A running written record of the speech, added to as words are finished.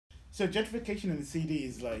So gentrification in the CD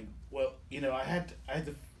is like, well, I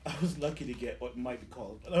was lucky to get what might be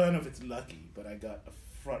called, I don't know if it's lucky, but I got a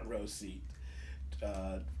front row seat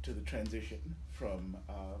to the transition from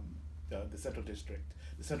the Central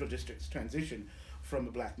District's transition from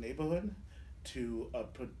a black neighborhood to a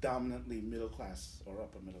predominantly middle class or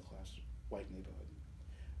upper middle class white neighborhood,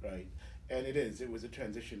 right? And it was a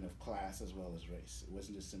transition of class as well as race. It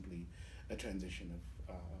wasn't just simply a transition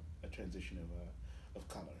of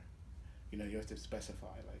color. You know, you have to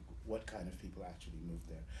specify like what kind of people actually moved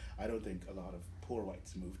there. I don't think a lot of poor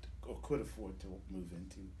whites moved or could afford to move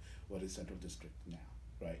into what is Central District now,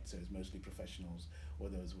 right? So it's mostly professionals or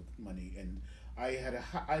those with money. And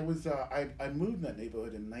I moved in that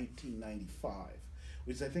neighborhood in 1995,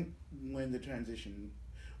 which is, I think, when the transition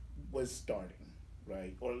was starting,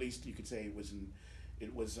 right? Or at least you could say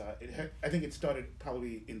I think it started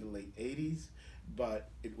probably in the late 80s, but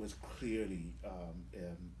it was clearly,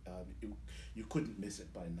 you couldn't miss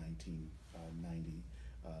it by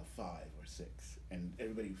 1995 or 6. And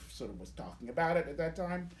everybody sort of was talking about it at that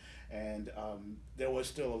time. And there was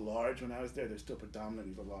still when I was there still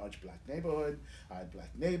predominantly a large black neighborhood. I had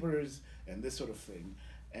black neighbors and this sort of thing.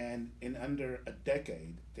 And in under a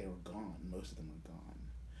decade, they were gone. Most of them were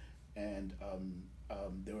gone. And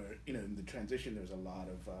there were, in the transition, there's a lot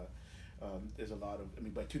of, by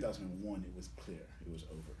 2001, it was clear, it was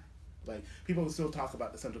over. Like, people still talk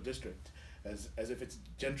about the Central District as if it's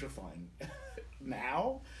gentrifying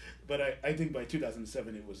now, but I think by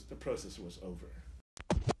 2007, the process was over.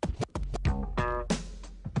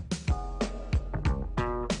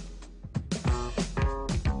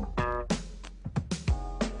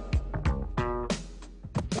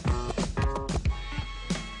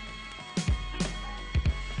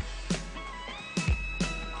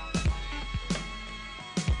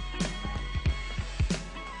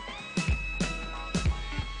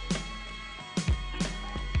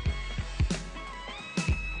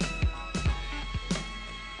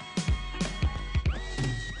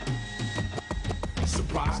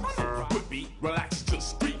 Relax,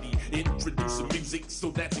 just greedy. Introducing music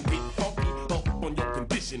so that you get funky up on your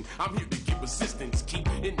condition. I'm here to give assistance, keep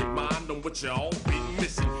in your mind on what you all been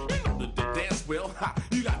missing. In order to dance well,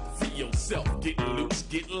 you got to feel yourself. Get loose,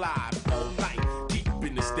 get live all night. Keep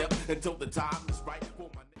in the step until the time is right for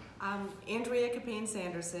my I'm Andrea Caupain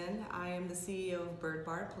Sanderson. I am the CEO of Byrd,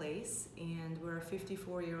 Barr and we're a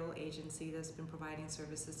 54-year-old agency that's been providing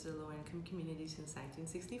services to the low-income community since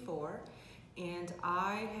 1964. And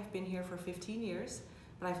I have been here for 15 years,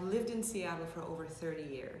 but I've lived in Seattle for over 30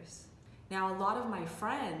 years. Now, a lot of my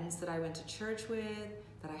friends that I went to church with,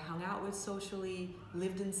 that I hung out with socially,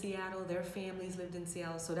 lived in Seattle, their families lived in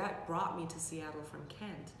Seattle, so that brought me to Seattle from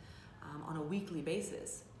Kent on a weekly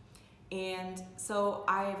basis. And so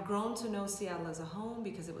I've grown to know Seattle as a home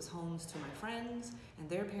because it was homes to my friends and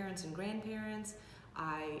their parents and grandparents.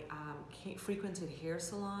 I frequented hair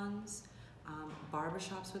salons,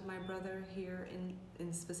 barbershops with my brother here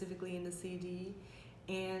in specifically in the CD.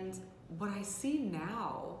 And what I see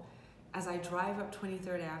now as I drive up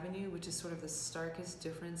 23rd Avenue, which is sort of the starkest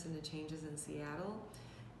difference in the changes in Seattle,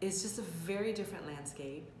 is just a very different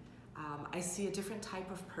landscape. I see a different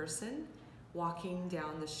type of person walking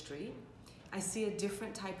down the street. I see a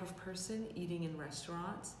different type of person eating in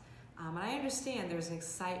restaurants. And I understand there's an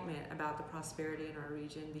excitement about the prosperity in our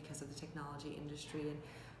region because of the technology industry. And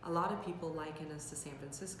a lot of people liken us to San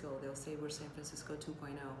Francisco. They'll say we're San Francisco 2.0.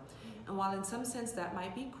 And while in some sense that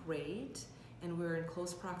might be great, and we're in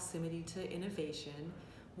close proximity to innovation,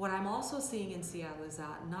 what I'm also seeing in Seattle is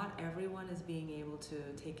that not everyone is being able to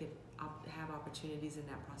have opportunities in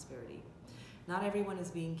that prosperity. Not everyone is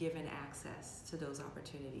being given access to those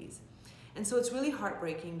opportunities. And so it's really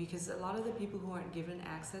heartbreaking because a lot of the people who aren't given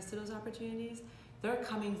access to those opportunities, they're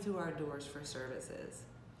coming through our doors for services.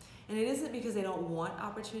 And it isn't because they don't want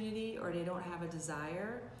opportunity or they don't have a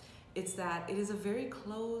desire, it's that it is a very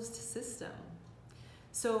closed system.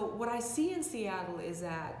 So what I see in Seattle is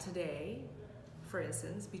that today, for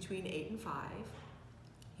instance, between 8 and 5,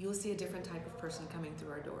 you'll see a different type of person coming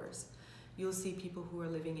through our doors. You'll see people who are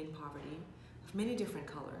living in poverty of many different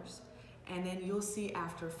colors. And then you'll see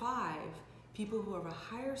after 5, people who are of a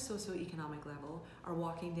higher socioeconomic level are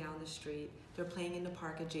walking down the street. They're playing in the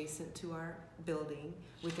park adjacent to our building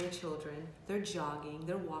with their children. They're jogging,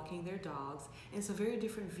 they're walking their dogs. And it's a very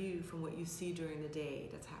different view from what you see during the day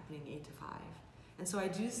that's happening 8 to 5. And so I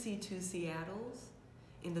do see 2 Seattles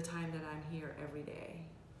in the time that I'm here every day.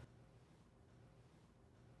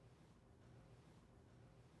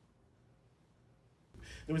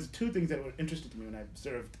 There was 2 things that were interesting to me when I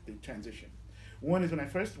observed the transition. One is when I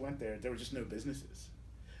first went there, there were just no businesses,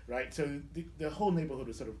 right? So the whole neighborhood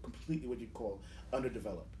was sort of completely what you'd call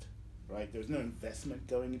underdeveloped, right? There was no investment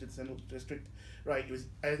going into the central district, right? It was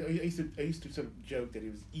I used to sort of joke that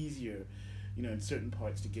it was easier, you know, in certain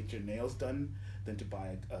parts to get your nails done than to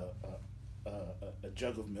buy a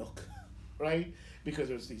jug of milk, right? Because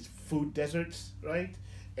there was these food deserts, right?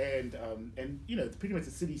 And you know, pretty much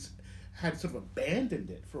the cities had sort of abandoned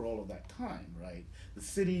it for all of that time, right? The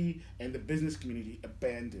city and the business community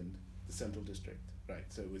abandoned the central district, right?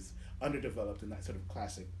 So it was underdeveloped in that sort of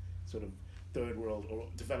classic sort of third world or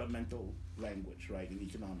developmental language, right, in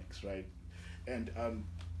economics, right? And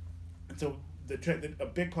so a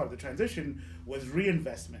big part of the transition was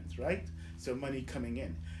reinvestment, right? So money coming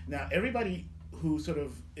in. Now everybody who sort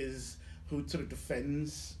of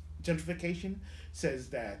defends gentrification says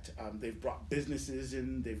that they've brought businesses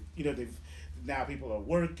in, they've now people are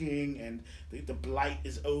working and the blight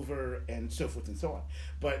is over and so forth and so on.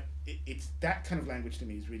 But it's that kind of language to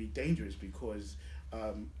me is really dangerous because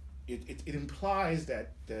it implies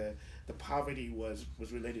that the poverty was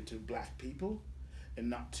related to black people and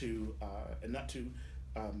not to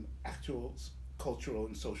actual cultural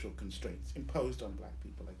and social constraints imposed on black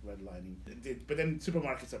people, like redlining. But then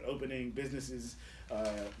supermarkets are opening, businesses,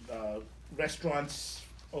 restaurants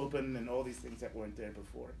open, and all these things that weren't there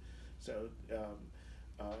before. So,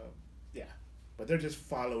 yeah, but they're just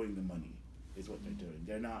following the money is what they're doing.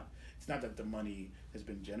 It's not that the money has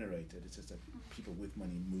been generated, it's just that people with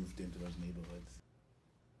money moved into those neighborhoods.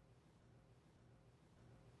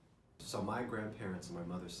 So my grandparents on my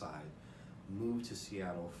mother's side moved to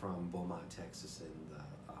Seattle from Beaumont, Texas in the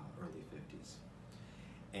early 50s.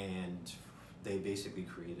 And they basically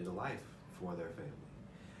created a life for their family.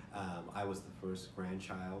 I was the first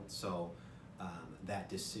grandchild, so that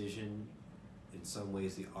decision, in some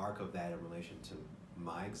ways the arc of that in relation to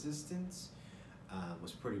my existence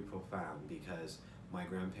was pretty profound because my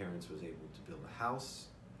grandparents was able to build a house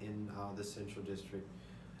in the Central District.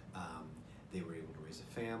 They were able to raise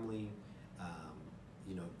a family.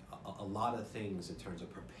 You know, a lot of things in terms of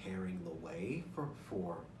preparing the way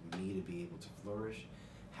for me to be able to flourish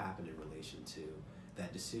happened in relation to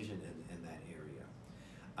that decision in that area.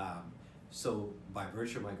 So by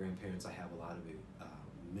virtue of my grandparents, I have a lot of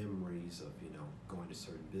memories of, you know, going to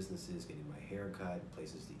certain businesses, getting my hair cut,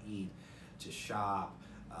 places to eat, to shop,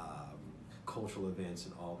 cultural events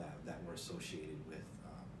and all that were associated with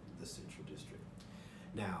the Central District.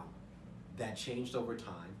 Now, that changed over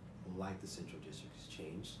time, like the Central District has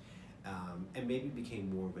changed, and maybe became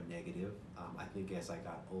more of a negative. I think as I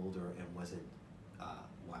got older and wasn't,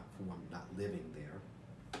 for one, not living there,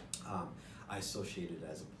 I associated it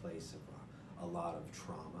as a place of a lot of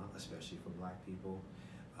trauma, especially for black people,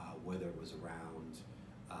 whether it was around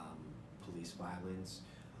police violence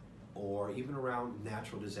or even around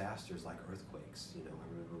natural disasters like earthquakes. You know, I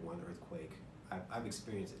remember one earthquake. I've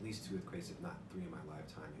experienced at least 2 earthquakes, if not 3 in my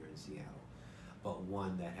lifetime here in Seattle, but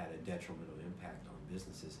one that had a detrimental impact on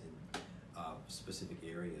businesses in specific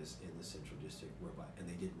areas in the Central District, and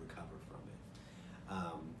they didn't recover from it.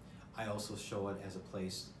 I also show it as a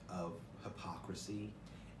place of hypocrisy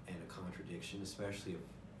and a contradiction, especially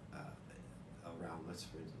around,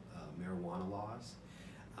 marijuana laws,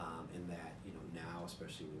 in that, you know, now,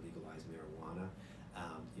 especially with legalized marijuana,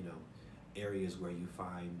 you know, areas where you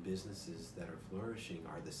find businesses that are flourishing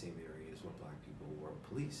are the same areas where black people were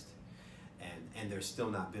policed. And they're still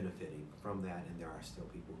not benefiting from that, and there are still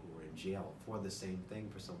people who are in jail for the same thing,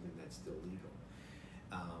 for something that's still legal.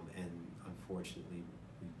 And unfortunately,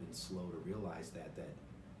 we've been slow to realize that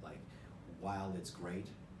like, while it's great,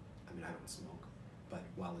 I mean, I don't smoke, but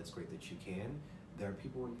while it's great that you can, there are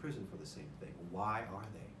people in prison for the same thing. Why are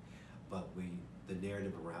they? But the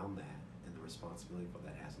narrative around that and the responsibility for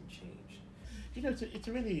that hasn't changed. You know, it's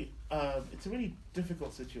a really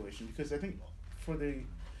difficult situation because I think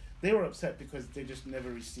they were upset because they just never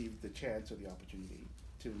received the chance or the opportunity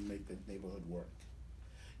to make the neighborhood work.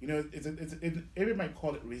 You know, everybody might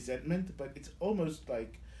call it resentment, but it's almost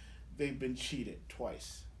like they've been cheated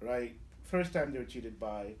twice, right? First time they were cheated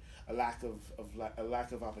by a lack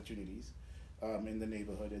of opportunities in the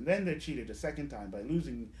neighborhood, and then they're cheated a second time by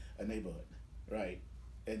losing a neighborhood, right?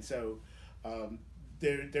 And so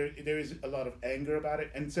there is a lot of anger about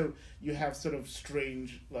it, and so you have sort of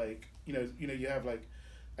strange, like, you have like,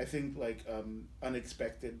 I think like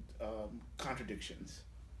unexpected contradictions,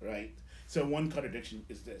 right? So one contradiction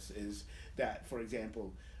is that, for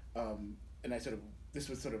example, and this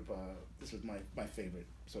was my favorite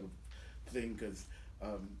sort of thing, because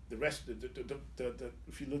the rest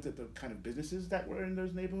if you looked at the kind of businesses that were in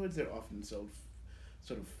those neighborhoods, they're often sold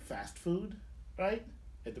sort of fast food, right?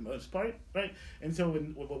 At the most part, right? And so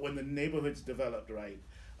when the neighborhoods developed, right,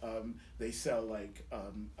 They sell like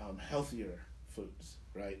healthier foods,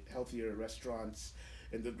 right? Healthier restaurants,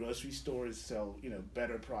 and the grocery stores sell, you know,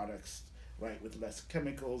 better products, right, with less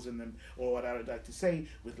chemicals in them, or what I would like to say,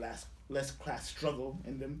 with less class struggle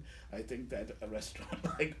in them. I think that a restaurant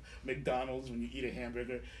like McDonald's, when you eat a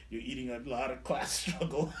hamburger, you're eating a lot of class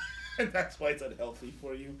struggle. And that's why it's unhealthy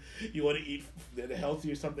for you. You want to eat, the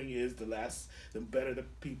healthier something is, the better the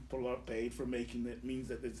people are paid for making it. Means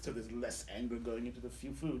that there's less anger going into the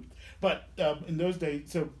food. But in those days,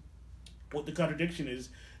 so what the contradiction is,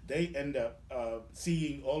 they end up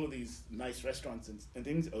seeing all of these nice restaurants and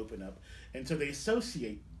things open up, and so they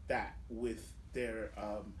associate that with their,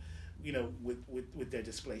 with their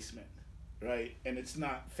displacement, right? And it's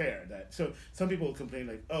not fair that, so some people will complain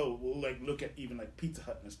like, oh, we'll like look at even like Pizza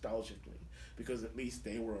Hut nostalgically because at least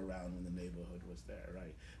they were around when the neighborhood was there,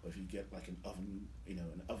 right? Or if you get like an oven,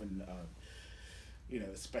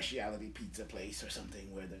 a specialty pizza place or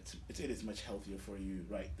something where it is much healthier for you,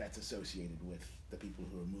 right? That's associated with the people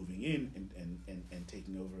who are moving in and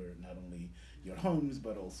taking over not only your homes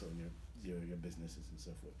but also your businesses and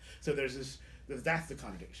so forth. So that's the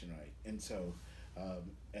contradiction, right? And so the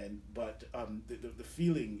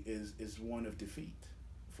feeling is one of defeat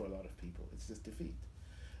for a lot of people. It's just defeat.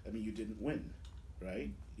 I mean, you didn't win,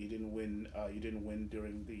 right? You didn't win. You didn't win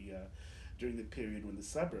during the period when the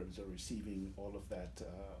suburbs are receiving all of that,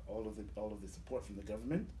 all of the support from the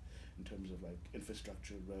government in terms of like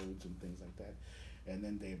infrastructure, roads, and things like that, and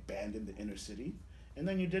then they abandoned the inner city, and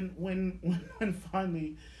then you didn't win when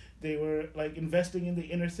finally they were like investing in the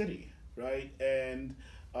inner city, right? And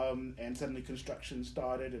suddenly construction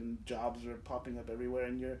started and jobs were popping up everywhere,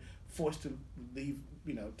 and you're forced to leave,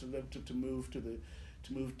 to move to the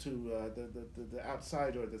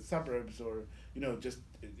outside or the suburbs, or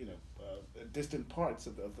distant parts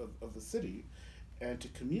of the city, and to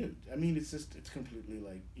commute. I mean, it's completely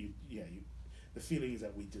like the feeling is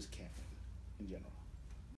that we just can't win in general.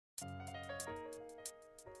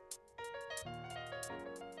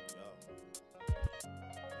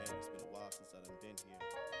 It's been a while since I done been here.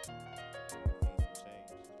 Things have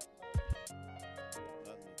changed.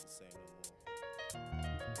 Nothing is the same no more.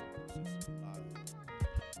 It's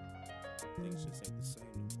just things just ain't the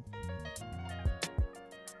same no more.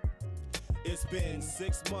 It's been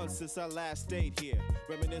 6 months since I last stayed here,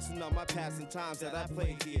 reminiscing on my past and times that I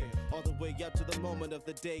played here, all the way up to the moment of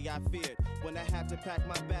the day I feared, when I had to pack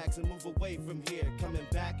my bags and move away from here. Coming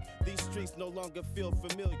back, these streets no longer feel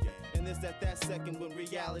familiar, and it's at that second when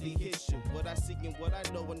reality hits you. What I seek and what I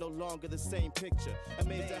know are no longer the same picture.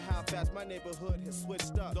 Amazed at how fast my neighborhood has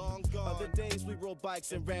switched up. Long gone. Other days we rode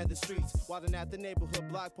bikes and ran the streets, wilding at the neighborhood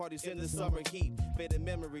block parties in the summer heat. Faded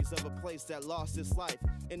memories of a place that lost its life.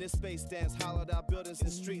 In this space stands hollowed out buildings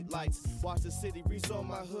and street lights. Watch the city rezone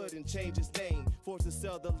my hood and change its name. Forced to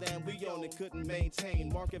sell the land we owned and couldn't maintain.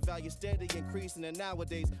 Market value steady increasing, and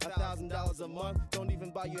nowadays $1,000 a month don't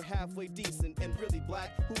even buy you halfway decent. And really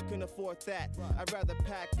black, who can afford that? I'd rather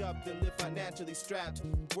pack up than live financially strapped.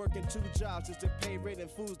 Working 2 jobs just to pay rent, and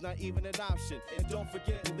food's not even an option. And don't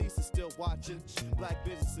forget, police is still watching. Black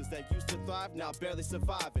businesses that used to thrive now barely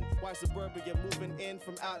surviving. White suburbia moving in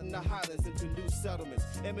from out in the highlands into new settlements.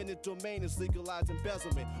 Eminent domain is legalized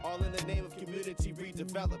embezzlement, all in the name of community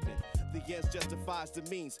redevelopment. The ends justifies the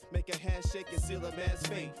means, make a handshake and seal a man's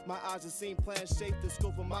fate. My eyes have seen plans shape the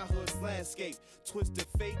scope of my hood's landscape. Twisted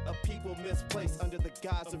fate of people misplaced under the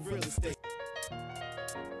guise of real estate. Yo. Man,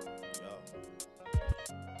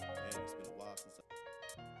 it's been a while since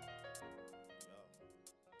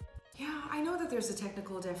Yeah, I know that there's a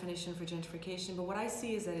technical definition for gentrification, but what I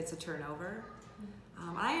see is that it's a turnover.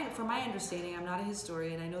 From my understanding, I'm not a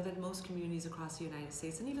historian. I know that most communities across the United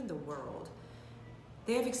States and even the world,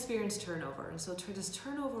 they have experienced turnover. And so this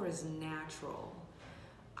turnover is natural.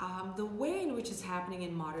 The way in which it's happening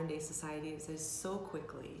in modern day society is so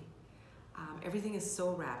quickly. Everything is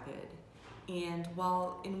so rapid. And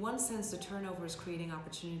while in one sense the turnover is creating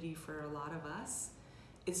opportunity for a lot of us,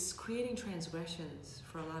 it's creating transgressions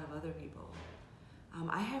for a lot of other people.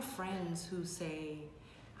 I have friends who say,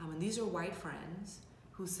 and these are white friends,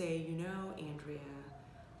 who say, Andrea,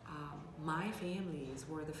 my families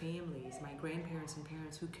were the families, my grandparents and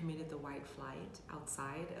parents who committed the white flight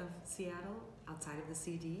outside of Seattle, outside of the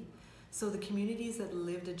CD. So the communities that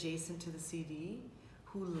lived adjacent to the CD,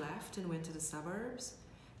 who left and went to the suburbs,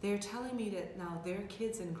 they're telling me that now their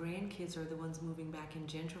kids and grandkids are the ones moving back and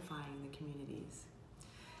gentrifying the communities.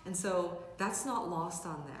 And so that's not lost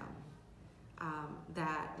on them.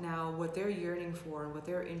 That now what they're yearning for and what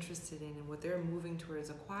they're interested in and what they're moving towards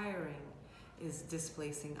acquiring is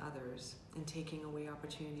displacing others and taking away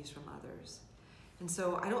opportunities from others. And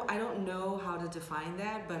so I don't know how to define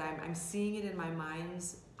that, but I'm seeing it in my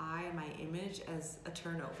mind's eye and my image as a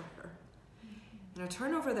turnover. And a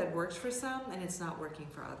turnover that works for some and it's not working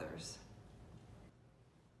for others.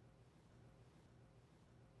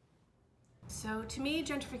 So to me,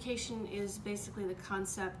 gentrification is basically the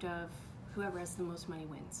concept of whoever has the most money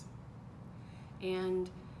wins. And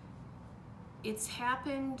it's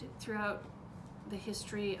happened throughout the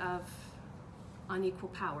history of unequal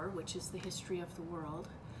power, which is the history of the world,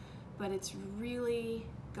 but it's really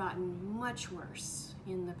gotten much worse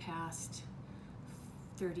in the past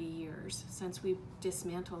 30 years since we've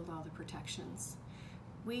dismantled all the protections.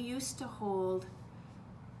 We used to hold,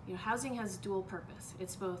 housing has dual purpose.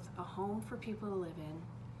 It's both a home for people to live in,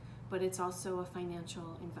 but it's also a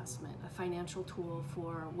financial investment, a financial tool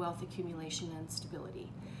for wealth accumulation and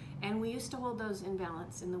stability. And we used to hold those in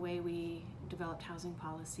balance in the way we developed housing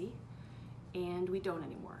policy, and we don't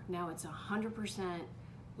anymore. Now it's 100%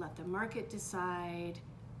 let the market decide.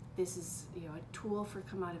 This is a tool for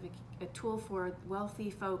a tool for wealthy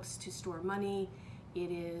folks to store money.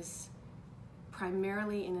 It is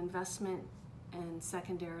primarily an investment and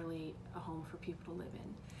secondarily a home for people to live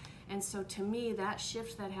in. And so to me, that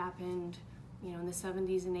shift that happened in the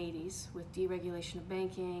 70s and 80s with deregulation of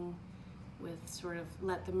banking, with sort of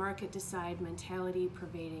let the market decide mentality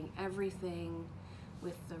pervading everything,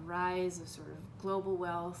 with the rise of sort of global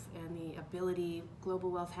wealth and the ability global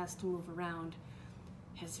wealth has to move around,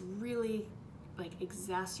 has really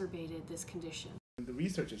exacerbated this condition. The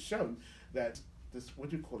research has shown that this,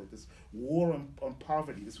 this war on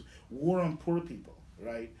poverty, this war on poor people,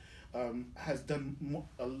 right, has done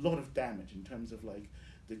a lot of damage in terms of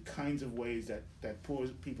the kinds of ways that poor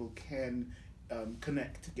people can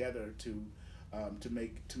connect together to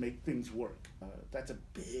make things work. That's a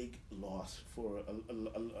big loss for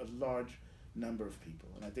a large number of people,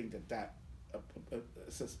 and I think that a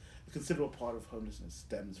considerable part of homelessness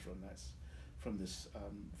stems from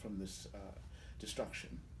this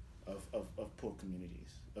destruction of poor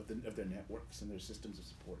communities, of their networks and their systems of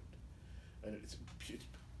support. And it's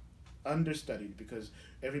understudied because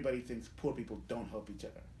everybody thinks poor people don't help each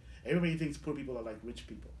other. Everybody thinks poor people are like rich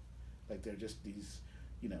people, like they're just these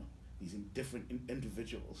different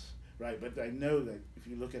individuals, right? But I know that if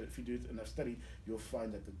you look at it, if you do enough study, you'll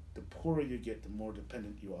find that the poorer you get, the more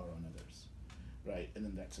dependent you are on others, right? And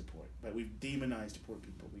then that support. But we've demonized poor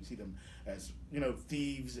people. We see them as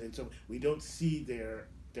thieves, and so we don't see their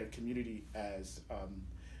community as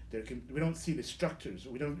we don't see the structures.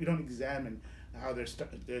 We don't examine how their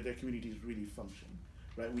communities really function,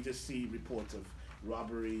 right? We just see reports of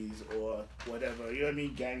robberies or whatever,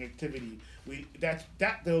 gang activity.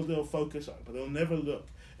 They'll focus on, but they'll never look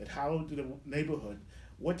at how did a neighborhood,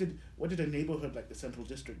 what did a neighborhood like the Central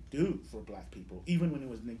District do for Black people, even when it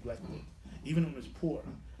was neglected, even when it was poor,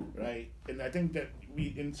 right? And I think that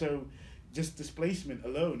so just displacement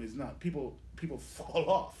alone is not, people fall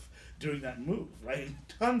off during that move, right?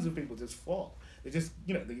 Tons of people just fall. They just,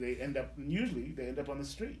 they end up on the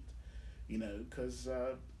street, because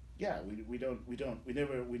we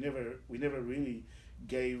never really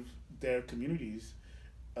gave their communities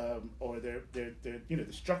or their the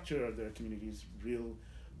structure of their communities real.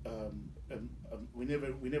 We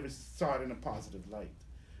never saw it in a positive light,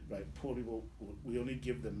 right? Poor people, we only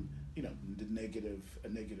give them a negative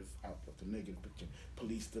outlook, a negative picture.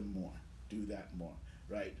 Police them more, do that more,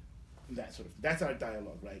 right? That's our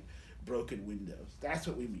dialogue, right? Broken windows. That's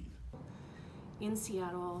what we mean. In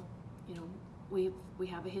Seattle, we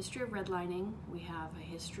have a history of redlining. We have a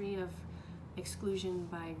history of exclusion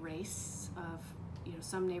by race of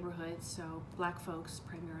some neighborhoods. So Black folks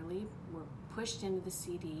primarily were pushed into the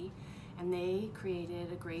CD, and they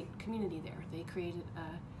created a great community there. They created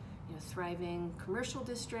a thriving commercial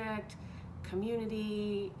district,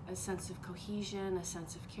 community, a sense of cohesion, a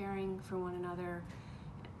sense of caring for one another.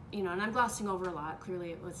 And I'm glossing over a lot.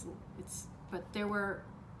 Clearly, but there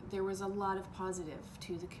was a lot of positive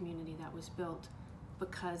to the community that was built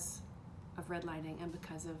because of redlining and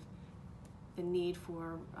because of the need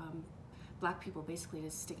for Black people basically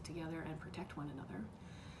to stick together and protect one another.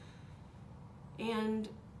 And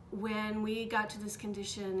when we got to this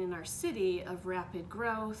condition in our city of rapid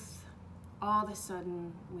growth, all of a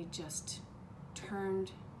sudden we just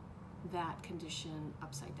turned that condition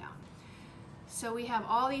upside down. So we have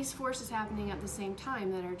all these forces happening at the same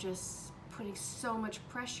time that are just putting so much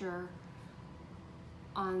pressure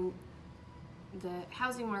on the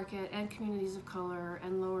housing market and communities of color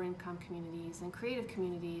and lower income communities and creative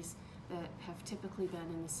communities that have typically been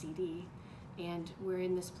in the CD. And we're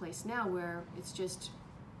in this place now where it's just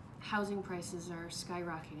housing prices are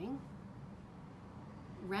skyrocketing.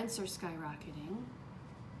 rents are skyrocketing.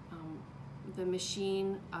 The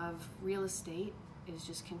machine of real estate is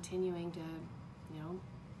just continuing to,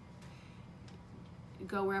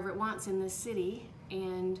 go wherever it wants in this city,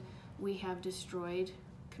 and we have destroyed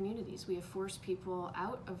communities. We have forced people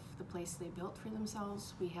out of the place they built for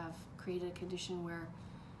themselves. We have created a condition where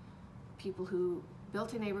people who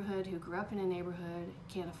built a neighborhood, who grew up in a neighborhood,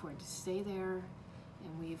 can't afford to stay there,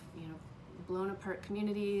 and we've blown apart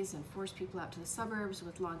communities and forced people out to the suburbs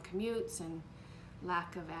with long commutes and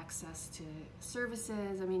lack of access to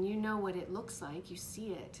services. I mean, you know what it looks like, you see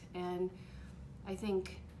it, and I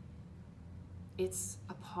think it's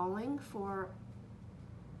appalling for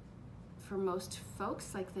most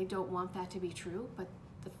folks. Like, they don't want that to be true, but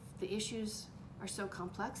the issues are so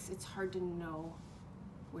complex, it's hard to know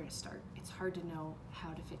where to start. It's hard to know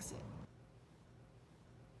how to fix it.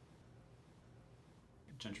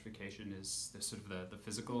 Gentrification is the sort of the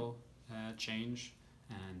physical change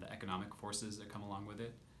and the economic forces that come along with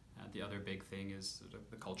it. The other big thing is sort of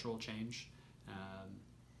the cultural change.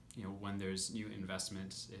 When there's new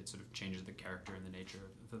investment, it sort of changes the character and the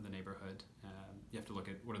nature of the neighborhood. You have to look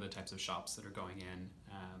at what are the types of shops that are going in,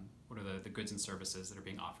 what are the goods and services that are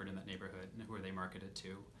being offered in that neighborhood, and who are they marketed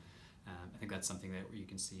to. I think that's something that you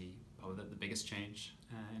can see probably the biggest change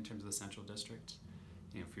in terms of the Central District.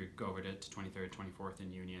 If you go over to 23rd, 24th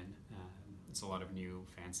in Union, it's a lot of new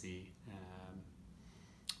fancy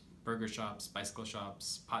burger shops, bicycle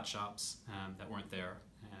shops, pot shops that weren't there.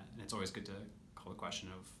 And it's always good to call the question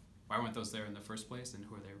of why weren't those there in the first place, and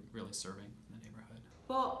who are they really serving in the neighborhood?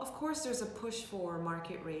 Well, of course there's a push for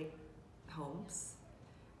market rate homes.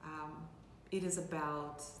 It is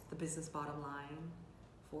about the business bottom line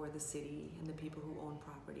for the city and the people who own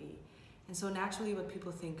property. And so naturally what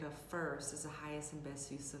people think of first is the highest and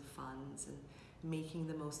best use of funds and making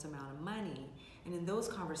the most amount of money. And in those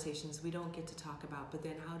conversations we don't get to talk about, but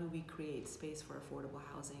then how do we create space for affordable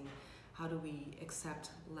housing? How do we accept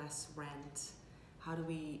less rent? How do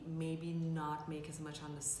we maybe not make as much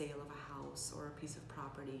on the sale of a house or a piece of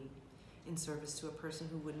property in service to a person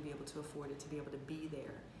who wouldn't be able to afford it to be able to be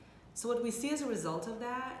there? So what we see as a result of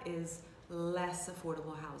that is less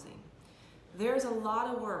affordable housing. There's a lot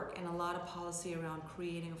of work and a lot of policy around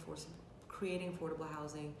creating affordable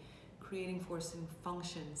housing, creating forcing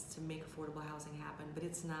functions to make affordable housing happen, but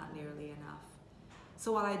it's not nearly enough.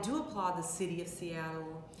 So while I do applaud the City of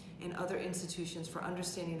Seattle and other institutions for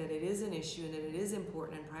understanding that it is an issue and that it is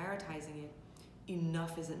important and prioritizing it,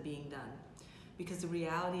 enough isn't being done. Because the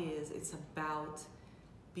reality is it's about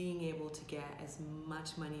being able to get as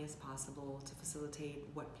much money as possible to facilitate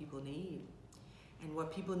what people need. And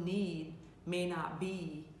what people need may not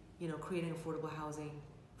be, creating affordable housing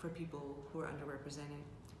for people who are underrepresented,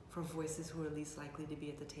 for voices who are least likely to be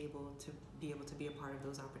at the table to be able to be a part of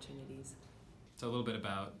those opportunities. So a little bit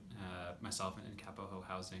about myself and Capo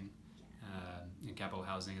Housing. Capo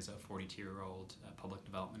Housing is a 42-year-old public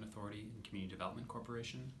development authority and community development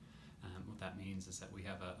corporation. What that means is that we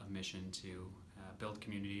have a mission to build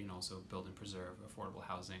community and also build and preserve affordable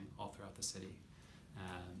housing all throughout the city.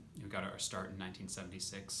 We got our start in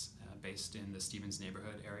 1976 based in the Stevens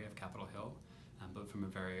neighborhood area of Capitol Hill, but from a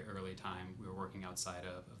very early time we were working outside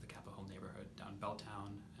of the Capitol Hill neighborhood, down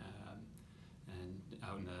Belltown, and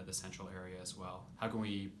out in the central area as well. How can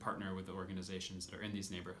we partner with the organizations that are in these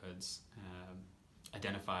neighborhoods,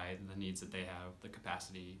 identify the needs that they have, the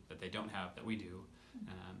capacity that they don't have that we do,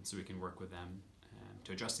 so we can work with them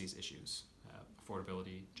to address these issues,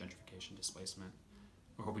 affordability, gentrification, displacement.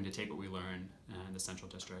 We're hoping to take what we learn in the Central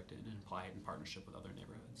District and apply it in partnership with other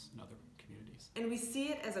neighborhoods and other communities. And we see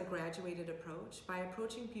it as a graduated approach. By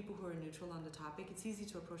approaching people who are neutral on the topic, it's easy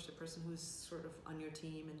to approach the person who's sort of on your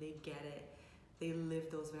team and they get it, they live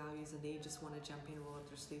those values, and they just want to jump in, roll up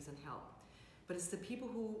their sleeves and help. But it's the people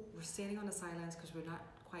who were standing on the sidelines because we're not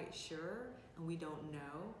quite sure and we don't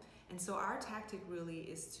know. And so our tactic really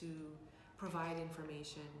is to provide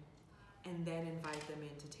information and then invite them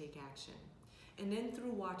in to take action. And then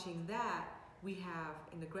through watching that, we have,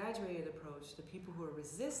 in the graduated approach, the people who are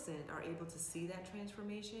resistant are able to see that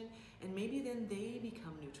transformation, and maybe then they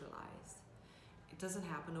become neutralized. It doesn't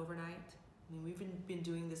happen overnight. I mean, we've been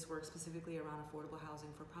doing this work specifically around affordable housing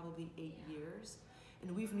for probably 8 years,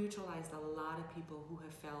 and we've neutralized a lot of people who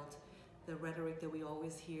have felt the rhetoric that we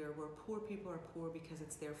always hear, where poor people are poor because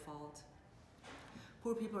it's their fault.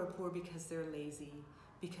 Poor people are poor because they're lazy,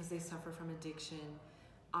 because they suffer from addiction.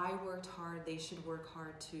 I worked hard, they should work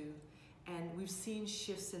hard too. And we've seen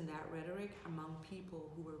shifts in that rhetoric among people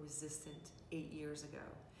who were resistant 8 years ago.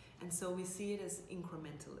 And so we see it as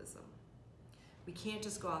incrementalism. We can't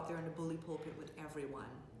just go out there in the bully pulpit with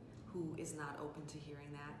everyone who is not open to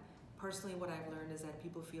hearing that. personally, what I've learned is that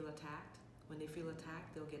people feel attacked. When they feel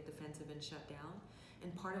attacked, they'll get defensive and shut down.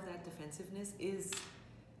 And part of that defensiveness is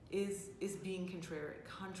being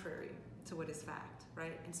contrary to what is fact,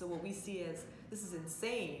 right? And so what we see as, this is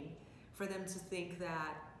insane for them to think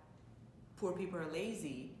that poor people are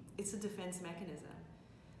lazy. It's a defense mechanism.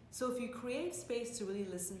 So if you create space to really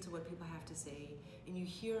listen to what people have to say, and you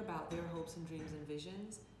hear about their hopes and dreams and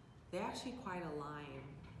visions, they actually quite align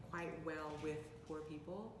quite well with poor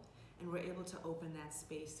people, and we're able to open that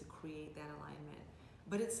space to create that alignment.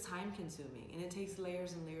 But it's time consuming, and it takes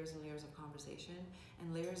layers and layers and layers of conversation,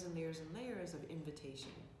 and layers and layers and layers of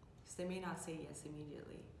invitation. Because they may not say yes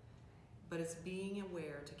immediately, but it's being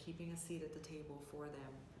aware to keeping a seat at the table for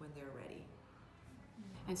them when they're ready.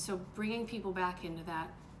 And so bringing people back into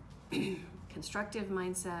that constructive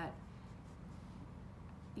mindset,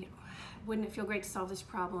 you know, wouldn't it feel great to solve this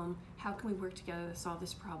problem? How can we work together to solve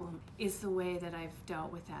this problem? Is the way that I've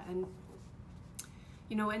dealt with that. And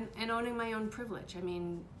you know, and owning my own privilege. I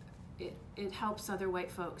mean, it helps other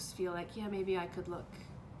white folks feel like, yeah, maybe I could look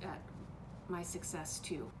at my success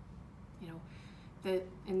too. You know,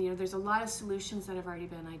 and you know, there's a lot of solutions that have already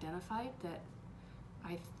been identified that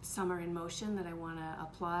some are in motion that I want to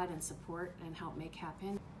applaud and support and help make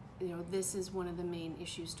happen. You know, this is one of the main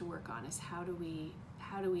issues to work on, is how do we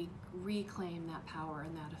reclaim that power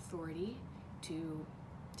and that authority to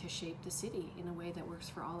shape the city in a way that works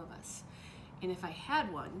for all of us. And if I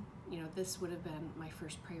had one, you know, this would have been my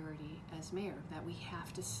first priority as mayor, that we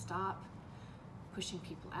have to stop pushing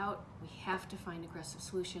people out. We have to find aggressive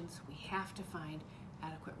solutions. We have to find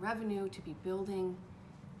adequate revenue to be building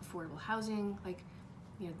affordable housing. Like,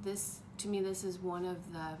 you know, this, to me, this is one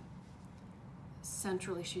of the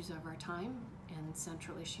central issues of our time and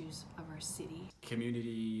central issues of our city.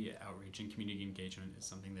 Community outreach and community engagement is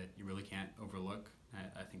something that you really can't overlook.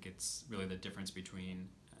 I think it's really the difference between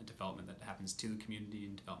development that happens to the community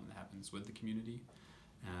and development that happens with the community.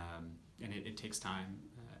 And it takes time,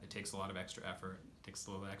 it takes a lot of extra effort, it takes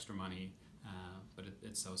a little extra money, but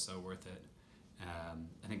it's so worth it.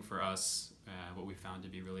 I think for us, what we found to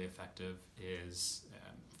be really effective is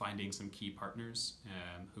finding some key partners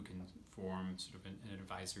who can form sort of an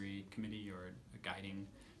advisory committee or a guiding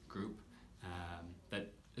group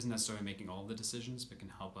that isn't necessarily making all the decisions, but can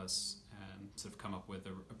help us sort of come up with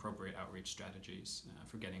the appropriate outreach strategies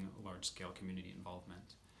for getting a large-scale community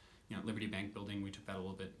involvement. You know, Liberty Bank building, we took that a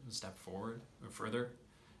little bit a step forward or further,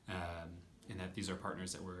 in that these are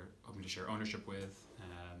partners that we're hoping to share ownership with,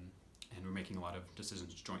 and we're making a lot of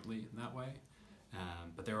decisions jointly in that way.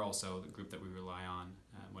 But they're also the group that we rely on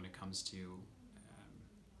when it comes to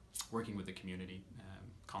working with the community,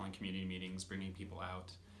 calling community meetings, bringing people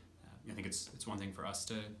out. I think it's one thing for us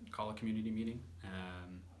to call a community meeting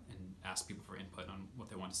and ask people for input on what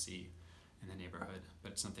they want to see in the neighborhood,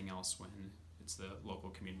 but it's something else when it's the local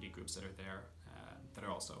community groups that are there that are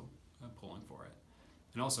also pulling for it.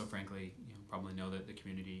 And also, frankly, you know, probably know that the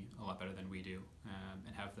community a lot better than we do,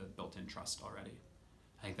 and have the built-in trust already.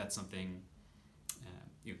 I think that's something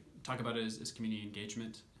you talk about it as community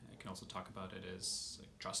engagement. You can also talk about it as like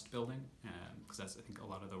trust building, because that's, I think, a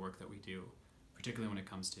lot of the work that we do, particularly when it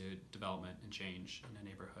comes to development and change in a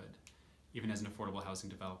neighborhood. Even as an affordable housing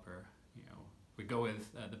developer, you know, we go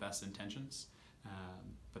with the best intentions,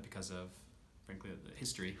 but because of, frankly, the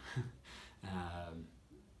history,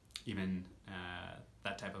 even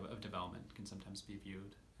that type of development can sometimes be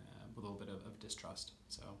viewed with a little bit of distrust.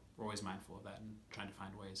 So we're always mindful of that and trying to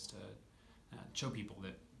find ways to show people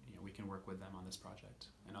that, you know, we can work with them on this project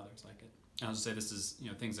and others like it. And I'll just say this is, you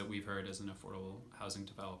know, things that we've heard as an affordable housing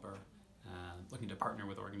developer, looking to partner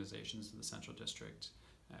with organizations in the Central District.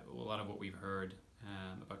 A lot of what we've heard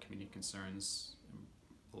about community concerns,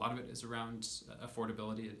 a lot of it is around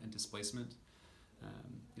affordability and displacement.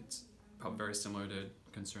 It's probably very similar to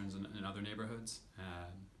concerns in other neighborhoods,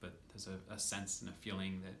 but there's a sense and a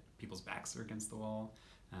feeling that people's backs are against the wall,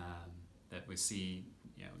 that we see,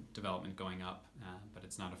 you know, development going up, but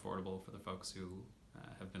it's not affordable for the folks who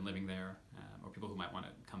have been living there, or people who might want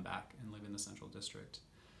to come back and live in the Central District.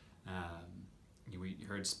 We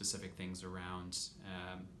heard specific things around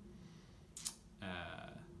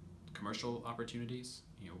commercial opportunities.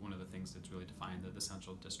 You know, one of the things that's really defined the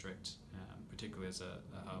Central District, particularly as a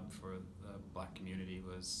hub for the Black community,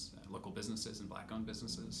 was local businesses and Black-owned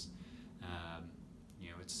businesses. You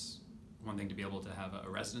know, it's one thing to be able to have a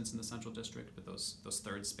residence in the Central District, but those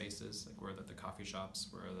third spaces, like where the coffee shops,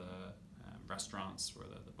 where the restaurants, where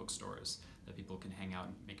the bookstores, that people can hang out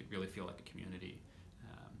and make it really feel like a community.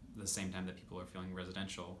 At the same time that people are feeling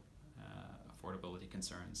residential affordability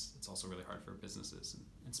concerns, it's also really hard for businesses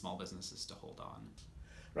and small businesses to hold on.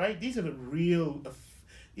 Right? These are the real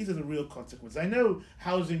These are the real consequences. I know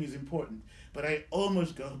housing is important, but I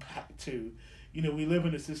almost go back to, we live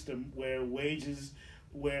in a system where wages,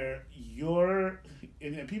 where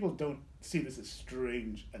and people don't see this as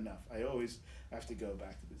strange enough. I always have to go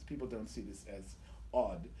back to this. People don't see this as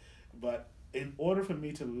odd, but in order for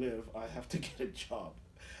me to live, I have to get a job.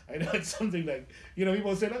 I know it's something like,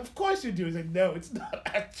 people say, of course you do. It's like, no, it's not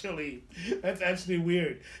actually. That's actually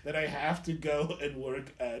weird that I have to go and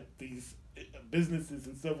work at these businesses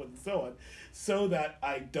and so on, so that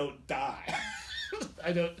I don't die.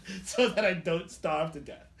 So that I don't starve to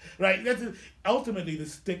death. Right? Ultimately the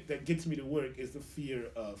stick that gets me to work is the fear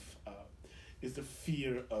of the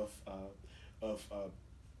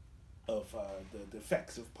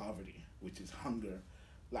effects of poverty, which is hunger,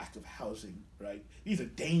 lack of housing, right? These are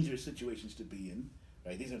dangerous situations to be in,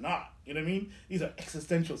 right? These are not, you know what I mean? These are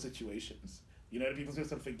existential situations. People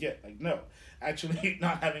just forget, like, no, actually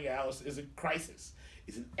not having a house is a crisis.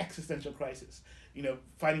 It's an existential crisis.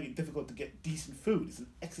 Finding it difficult to get decent food is an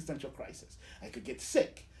existential crisis. I could get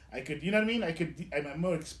sick. I could, I'm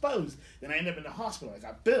more exposed, then I end up in the hospital. I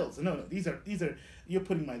got bills. No, these are, you're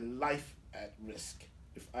putting my life at risk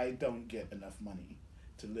if I don't get enough money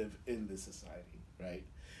to live in this society, right?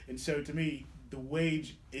 And so to me, the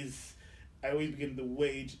wage is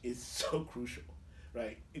so crucial,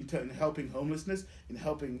 right? In helping homelessness, in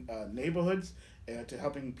helping neighborhoods, to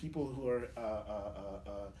helping people who are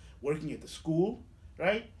working at the school,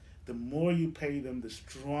 right? The more you pay them, the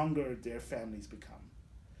stronger their families become.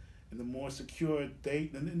 And the more secure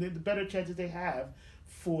the better chances they have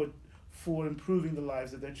for improving the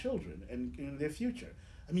lives of their children and in their future.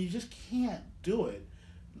 I mean, you just can't do it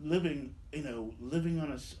living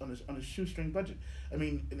on a shoestring budget. I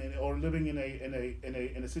mean, or living in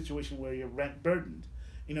a situation where you're rent burdened.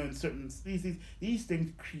 In certain these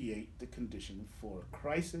things create the condition for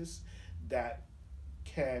crisis that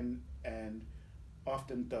can and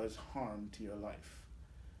often does harm to your life,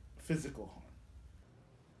 physical harm.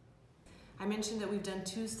 I mentioned that we've done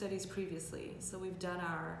 2 studies previously. So we've done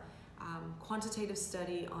our quantitative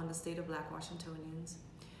study on the state of Black Washingtonians.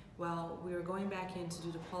 Well, we were going back in to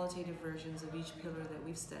do the qualitative versions of each pillar that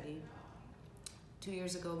we've studied. 2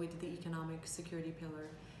 years ago, we did the economic security pillar.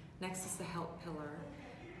 Next is the health pillar.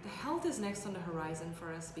 The health is next on the horizon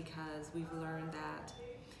for us because we've learned that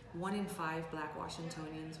 1 in 5 Black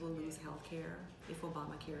Washingtonians will lose health care if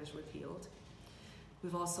Obamacare is repealed.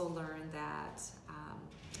 We've also learned that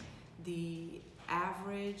the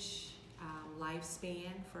average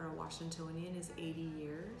lifespan for a Washingtonian is 80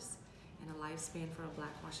 years, and a lifespan for a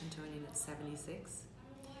Black Washingtonian is 76.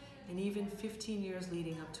 And even 15 years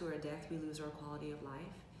leading up to our death, we lose our quality of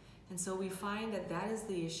life. And so we find that is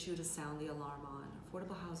the issue to sound the alarm on.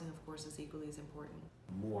 Affordable housing, of course, is equally as important.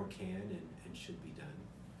 More can and should be done.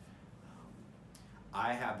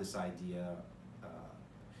 I have this idea,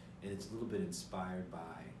 and it's a little bit inspired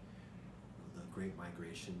by the great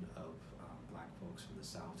migration of Black folks from the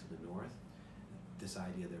south to the north. This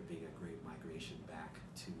idea there being a great migration back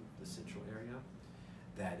to the central area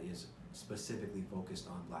that is specifically focused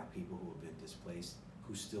on Black people who have been displaced,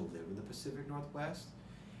 who still live in the Pacific Northwest,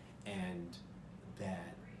 and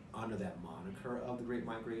that under that moniker of the Great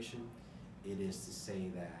Migration, it is to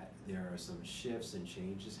say that there are some shifts and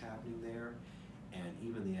changes happening there, and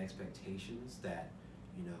even the expectations that,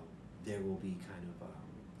 there will be kind of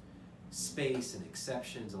space and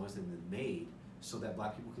exceptions and everything made so that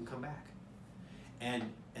Black people can come back.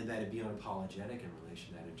 And that it be unapologetic in relation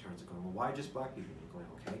to that in terms of going, well, why just Black people? We're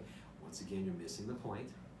going, okay, once again, you're missing the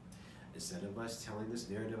point. Instead of us telling this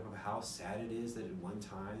narrative of how sad it is that at one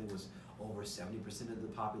time it was over 70% of the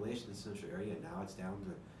population in the central area, and now it's down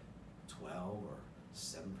to 12 or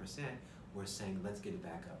 7%, we're saying let's get it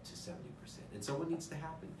back up to 70%. And so what needs to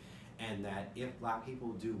happen? And that if Black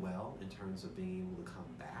people do well in terms of being able to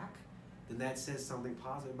come back, then that says something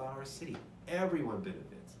positive about our city. Everyone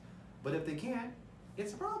benefits. But if they can't,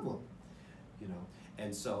 it's a problem,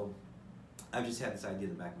 And so I've just had this idea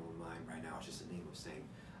in the back of my mind right now. It's just a name of saying,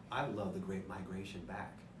 I love the Great Migration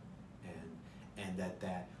back, and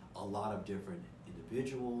that a lot of different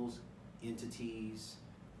individuals, entities,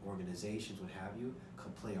 organizations, what have you,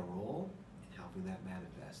 could play a role in helping that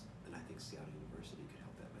manifest. And I think Seattle University could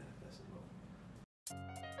help that manifest as well.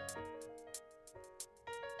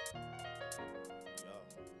 Yo,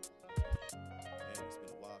 man, it's been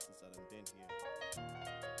a while since I done been here.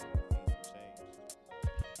 Things have changed.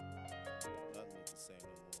 Nothing is the same no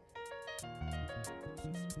more.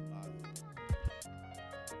 It's just a lot of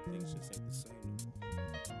things just ain't the same no more.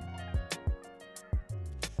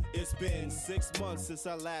 It's been 6 months since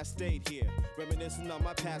I last stayed here, reminiscing on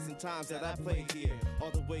my past and times that I played here,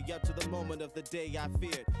 all the way up to the moment of the day I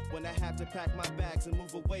feared, when I had to pack my bags and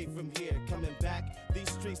move away from here. Coming back,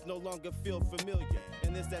 these streets no longer feel familiar,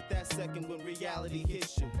 and it's at that second when reality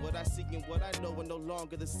hits you. What I seek and what I know are no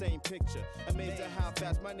longer the same picture. Amazed at how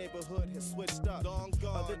fast my neighborhood has switched up. Long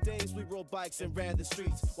gone. Other days we rode bikes and ran the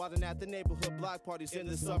streets, wilding at the neighborhood block parties in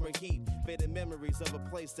the summer heat. Faded memories of a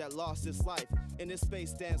place that lost its life. In this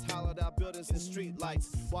space stands hollowed out buildings and street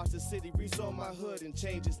lights. Watch the city rezone my hood and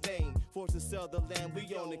change its name. Forced to sell the land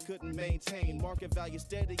we own and couldn't maintain. Market value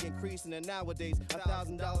steady increasing, and nowadays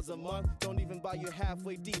 $1,000 a month don't even buy you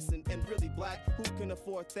halfway decent. And really black, who can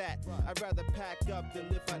afford that? I'd rather pack up than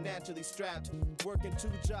live financially strapped. Working 2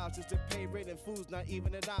 jobs just to pay rent and food's not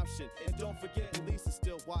even an option. And don't forget police is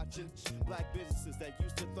still watching. Black businesses that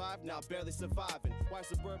used to thrive now barely surviving. White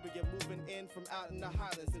suburbia moving in from out in the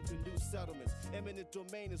highlands into new settlements. Eminent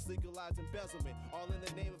domain is legalized embezzlement, all in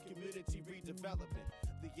the name of community redevelopment.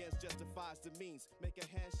 The ends justifies the means. Make a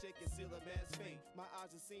handshake and seal a man's fate. My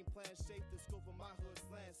eyes have seen plans shape the scope of my hood's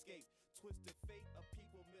landscape. Twisted fate of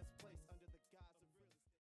people misplaced.